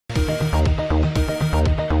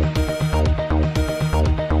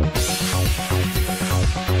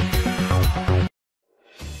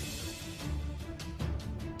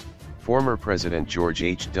Former President George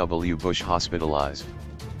H.W. Bush hospitalized.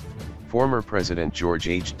 Former President George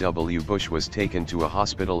H.W. Bush was taken to a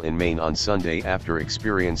hospital in Maine on Sunday after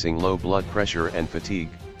experiencing low blood pressure and fatigue.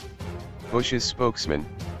 Bush's spokesman,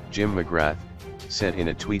 Jim McGrath, said in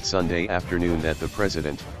a tweet Sunday afternoon that the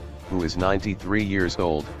president, who is 93 years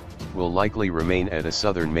old, will likely remain at a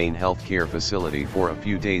Southern Maine Health Care facility for a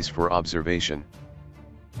few days for observation.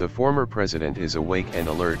 The former president is awake and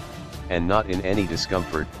alert, and not in any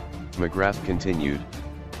discomfort, McGrath continued.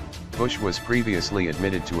 Bush was previously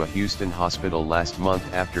admitted to a Houston hospital last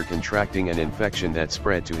month after contracting an infection that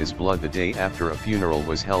spread to his blood the day after a funeral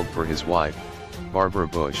was held for his wife, Barbara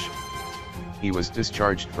Bush. He was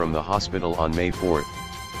discharged from the hospital on May 4.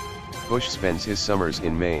 Bush spends his summers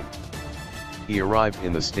in Maine. He arrived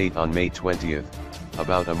in the state on May 20,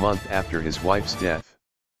 about a month after his wife's death.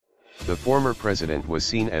 The former president was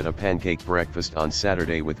seen at a pancake breakfast on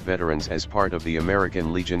Saturday with veterans as part of the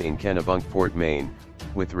American Legion in Kennebunkport, Maine,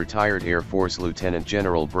 with retired Air Force Lieutenant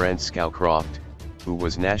General Brent Scowcroft, who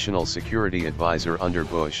was National Security Advisor under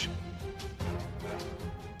Bush.